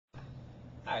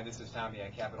Hi, this is Tommy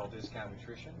at Capital Discount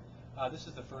Nutrition. This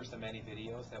is the first of many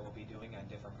videos that we'll be doing on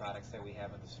different products that we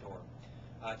have in the store.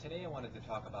 Today I wanted to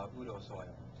talk about Udo's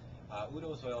oil.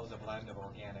 Udo's oil is a blend of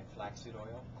organic flaxseed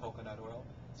oil, coconut oil,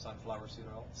 sunflower seed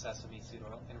oil, sesame seed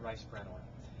oil, and rice bran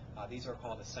oil. These are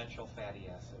called essential fatty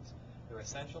acids. They're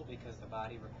essential because the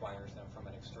body requires them from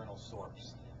an external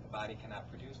source. The body cannot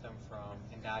produce them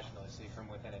endogenously from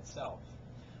within itself.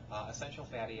 Essential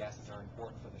fatty acids are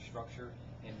important for the structure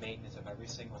and maintenance of every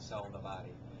single cell in the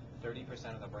body. 30%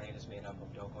 of the brain is made up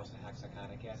of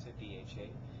docosahexaenic acid,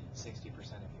 DHA, 60%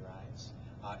 of your eyes.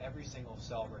 Every single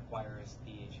cell requires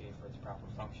DHA for its proper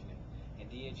functioning. And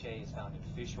DHA is found in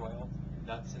fish oil,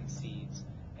 nuts and seeds,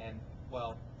 and,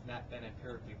 well, not been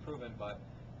empirically proven, but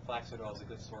flaxseed oil is a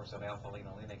good source of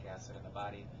alpha-linolenic acid, and the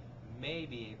body may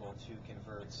be able to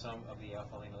convert some of the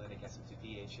alpha-linolenic acid to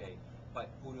DHA. But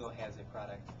Udo has a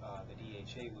product, the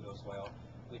DHA Udo's oil,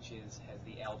 which has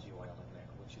the algae oil in there,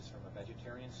 which is from a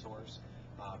vegetarian source.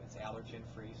 It's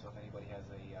allergen-free, so if anybody has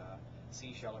a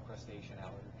seashell or crustacean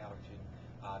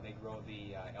allergen, they grow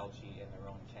the algae in their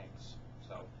own tanks,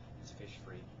 so it's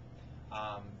fish-free.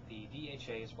 The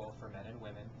DHA is both for men and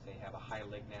women. They have a high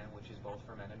lignan, which is both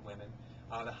for men and women.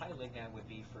 The high lignan would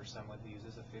be for someone who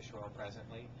uses a fish oil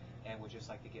presently and would just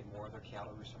like to get more of their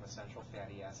calories from essential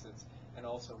fatty acids and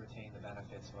also retain the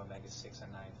benefits of omega-6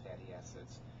 and 9 fatty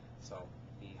acids. So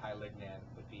the high lignan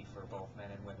would be for both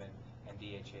men and women, and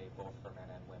DHA both for men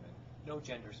and women. No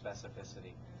gender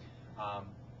specificity.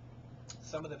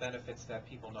 Some of the benefits that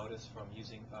people notice from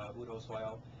using Udo's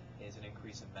oil is an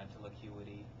increase in mental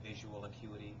acuity, visual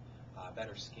acuity,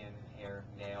 better skin, hair,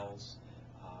 nails,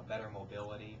 better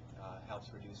mobility, helps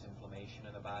reduce inflammation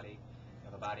in the body.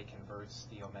 The body converts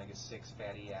the omega-6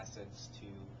 fatty acids to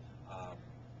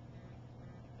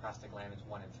prostaglandins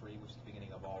 1 and 3, which is the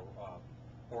beginning of all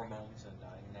hormones and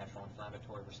natural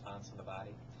inflammatory response in the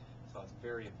body. So it's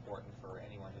very important for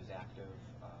anyone who's active,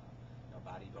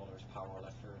 bodybuilders,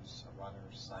 powerlifters,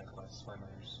 runners, cyclists,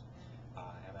 swimmers,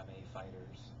 MMA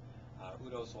fighters.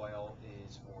 Udo's oil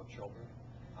is for children,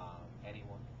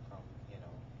 anyone from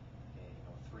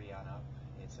 3 on up.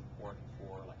 It's important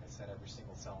for, like I said, every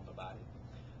single cell in the body.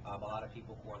 A lot of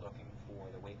people who are looking for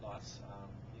the weight loss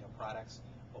products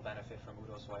will benefit from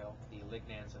Udo's oil. The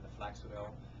lignans in the flaxseed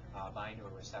oil bind to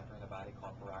a receptor in the body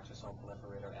called peroxisome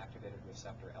proliferator activated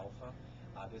receptor alpha.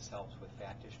 This helps with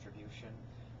fat distribution,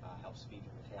 helps speed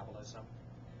your metabolism,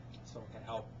 so it can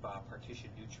help partition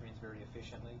nutrients very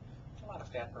efficiently, which a lot of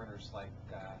fat burners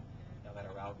that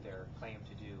are out there claim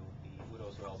to do. The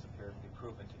Udo's oil is empirically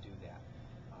proven to do that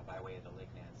by way of the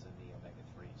lignans and the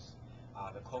omega-3s.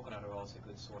 The coconut oil is a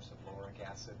good source of lauric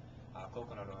acid.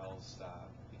 Coconut oil is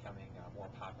becoming more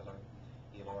popular.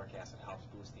 The lauric acid helps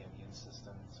boost the immune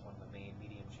system. It's one of the main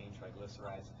medium-chain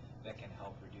triglycerides that can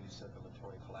help reduce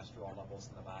circulatory cholesterol levels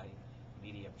in the body.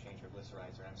 Medium-chain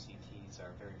triglycerides, or MCTs,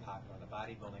 are very popular in the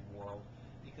bodybuilding world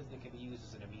because they can be used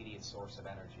as an immediate source of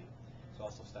energy. There's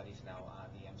also studies now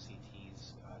on the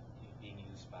MCTs being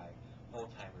used by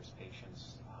Alzheimer's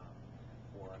patients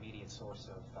for immediate source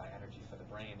of energy for the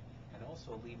brain, and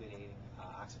also alleviating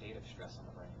oxidative stress on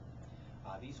the brain.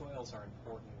 These oils are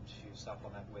important to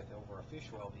supplement with over a fish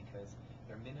oil because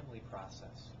they're minimally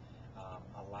processed.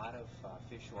 A lot of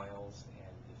fish oils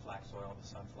and the flax oil, the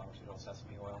sunflower seed oil,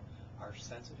 sesame oil are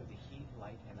sensitive to heat,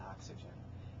 light, and oxygen.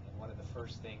 And one of the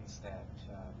first things that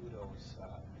Udo's,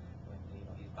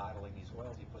 when he's bottling these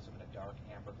oils, he puts them in a dark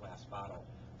amber glass bottle.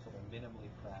 So they're minimally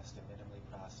pressed and minimally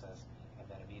processed, and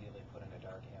then immediately put in a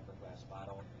dark amber glass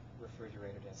bottle,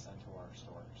 refrigerated and sent to our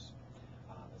stores.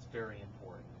 It's very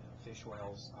important. Fish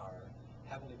oils are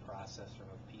heavily processed from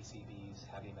PCBs,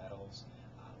 heavy metals.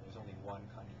 There's only one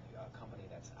company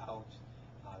that's out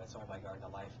that's owned by Garden of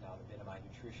Life now, the Minimide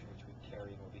Nutrition, which we carry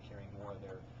and will be carrying more of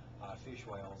their fish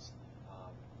oils.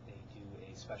 They do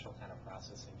a special kind of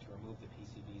processing to remove the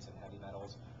PCBs and heavy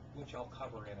metals, which I'll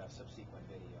cover in a subsequent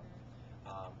video.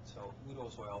 So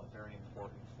Udo's oil is very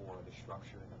important for the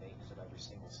structure and the maintenance of every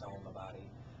single cell in the body.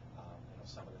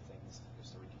 Some of the things,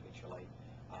 just to recapitulate,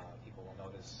 people will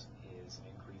notice is an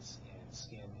increase in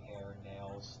skin, hair,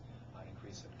 nails, an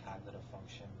increase in cognitive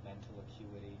function, mental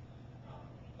acuity.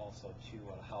 Also to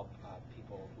help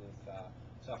people with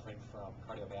suffering from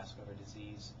cardiovascular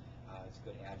disease. It's a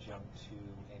good adjunct to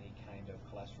any kind of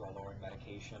cholesterol-lowering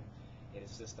medication. It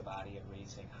assists the body in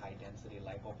raising high-density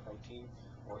lipoprotein,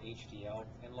 or HDL,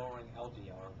 and lowering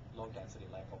LDL, or low-density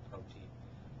lipoprotein,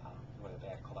 or the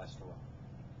bad cholesterol.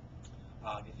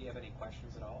 If you have any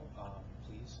questions at all,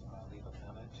 please leave a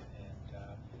comment, and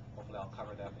hopefully I'll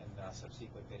cover them in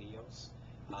subsequent videos.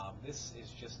 This is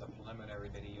just a preliminary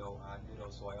video on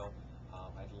Udo's oil.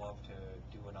 I'd love to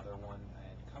do another one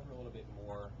and bit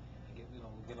more,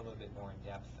 get a little bit more in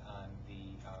depth on the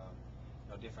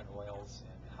different oils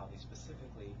and how they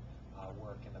specifically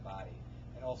work in the body,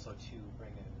 and also to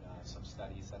bring in some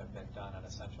studies that have been done on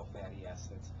essential fatty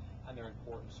acids and their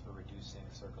importance for reducing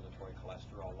circulatory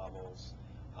cholesterol levels,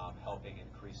 helping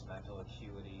increase mental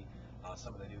acuity.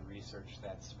 Some of the new research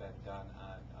that's been done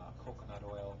on coconut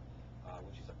oil,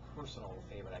 which is a personal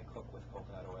favorite. I cook with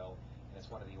coconut oil, and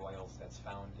it's one of the oils that's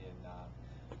found in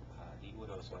the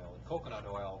Udo's oil. And coconut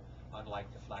oil,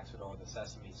 unlike the flaxseed oil, the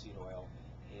sesame seed oil,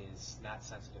 is not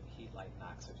sensitive to heat, light, and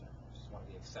oxygen, which is one of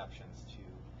the exceptions to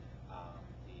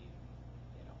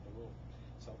the rule.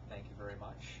 So thank you very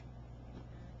much.